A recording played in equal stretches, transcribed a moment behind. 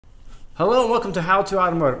Hello and welcome to How to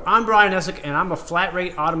Automotive. I'm Brian Essick and I'm a flat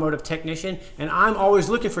rate automotive technician, and I'm always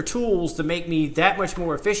looking for tools to make me that much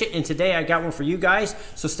more efficient, and today I got one for you guys,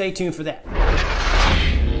 so stay tuned for that.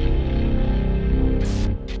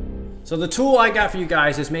 So the tool I got for you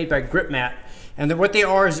guys is made by Grypmats, and what they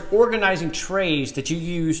are is organizing trays that you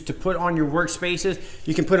use to put on your workspaces.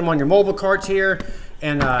 You can put them on your mobile carts here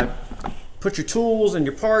and put your tools and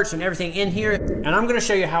your parts and everything in here. And I'm gonna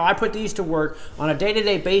show you how I put these to work on a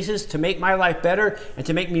day-to-day basis to make my life better and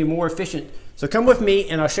to make me more efficient. So come with me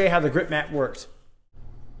and I'll show you how the Grypmat works.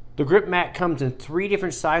 The Grypmat comes in 3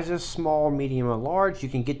 different sizes, small, medium, and large. You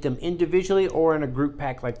can get them individually or in a group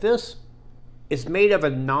pack like this. It's made of a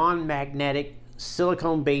non-magnetic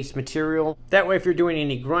silicone-based material. That way if you're doing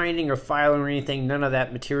any grinding or filing or anything, none of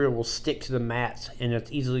that material will stick to the mats and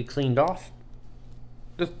it's easily cleaned off.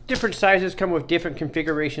 The different sizes come with different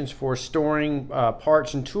configurations for storing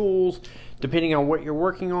parts and tools depending on what you're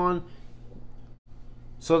working on.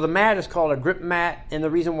 So the mat is called a Grypmat, and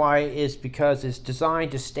the reason why is because it's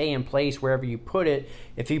designed to stay in place wherever you put it.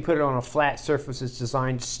 If you put it on a flat surface, it's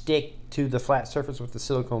designed to stick to the flat surface with the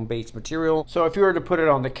silicone based material. So if you were to put it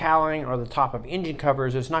on the cowling or the top of engine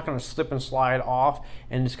covers, it's not going to slip and slide off,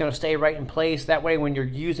 and it's going to stay right in place. That way when you're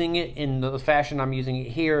using it in the fashion I'm using it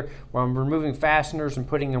here, where I'm removing fasteners and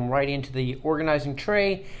putting them right into the organizing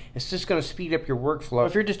tray, it's just going to speed up your workflow.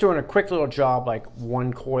 If you're just doing a quick little job like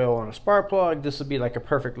one coil on a spark plug, this would be like a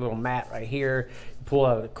perfect little mat right here. You pull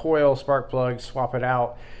out the coil, spark plug, swap it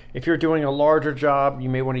out. If you're doing a larger job, you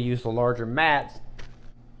may want to use the larger mats.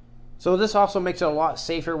 So this also makes it a lot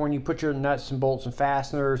safer when you put your nuts and bolts and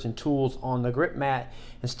fasteners and tools on the Grypmat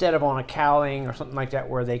instead of on a cowling or something like that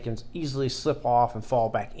where they can easily slip off and fall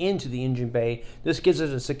back into the engine bay. This gives it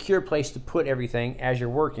a secure place to put everything as you're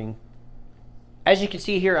working. As you can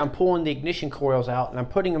see here, I'm pulling the ignition coils out and I'm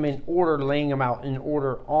putting them in order, laying them out in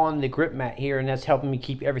order on the Grypmat here, and that's helping me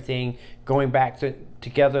keep everything going back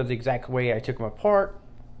together the exact way I took them apart.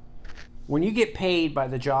 When you get paid by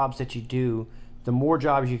the jobs that you do, the more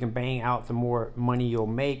jobs you can bang out, the more money you'll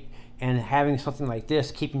make. And having something like this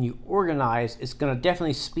keeping you organized, it's going to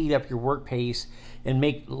definitely speed up your work pace and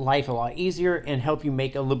make life a lot easier and help you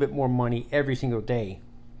make a little bit more money every single day.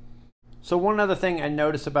 So one other thing I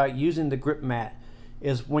noticed about using the Grypmat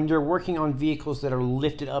is when you're working on vehicles that are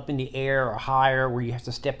lifted up in the air or higher, where you have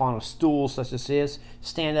to step on a stool such as this,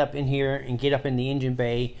 stand up in here and get up in the engine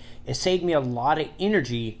bay, it saved me a lot of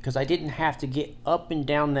energy because I didn't have to get up and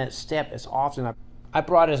down that step as often. I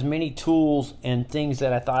brought as many tools and things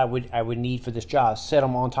that I thought I would need for this job, set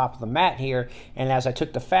them on top of the mat here, and as I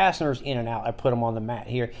took the fasteners in and out, I put them on the mat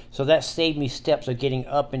here. So that saved me steps of getting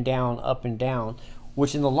up and down,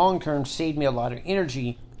 which in the long term saved me a lot of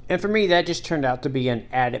energy. And for me, that just turned out to be an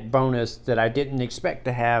added bonus that I didn't expect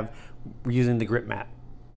to have using the Grypmat.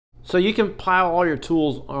 So you can pile all your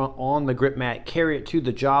tools on the Grypmat, carry it to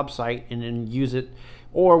the job site, and then use it.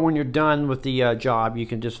 Or when you're done with the job, you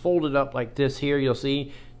can just fold it up like this here. You'll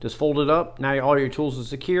see, just fold it up. Now all your tools are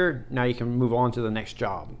secure. Now you can move on to the next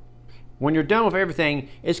job. When you're done with everything,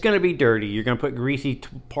 it's going to be dirty. You're going to put greasy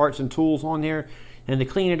parts and tools on there. And to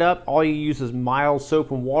clean it up, all you use is mild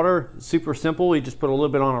soap and water. It's super simple. You just put a little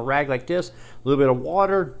bit on a rag like this, a little bit of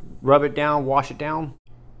water, rub it down, wash it down.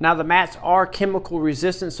 Now the mats are chemical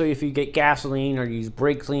resistant, so if you get gasoline or use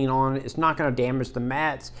brake clean on it, it's not going to damage the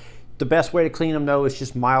mats. The best way to clean them though is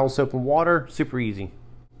just mild soap and water, super easy.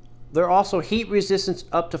 They're also heat resistant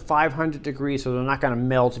up to 500 degrees, so they're not going to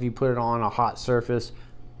melt if you put it on a hot surface.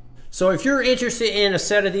 So if you're interested in a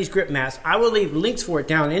set of these Grypmats, I will leave links for it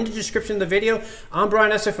down in the description of the video. I'm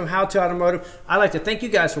Brian Essick from How to Automotive. I'd like to thank you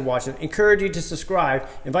guys for watching, encourage you to subscribe,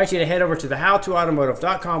 invite you to head over to the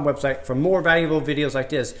howtoautomotive.com website for more valuable videos like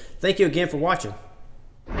this. Thank you again for watching.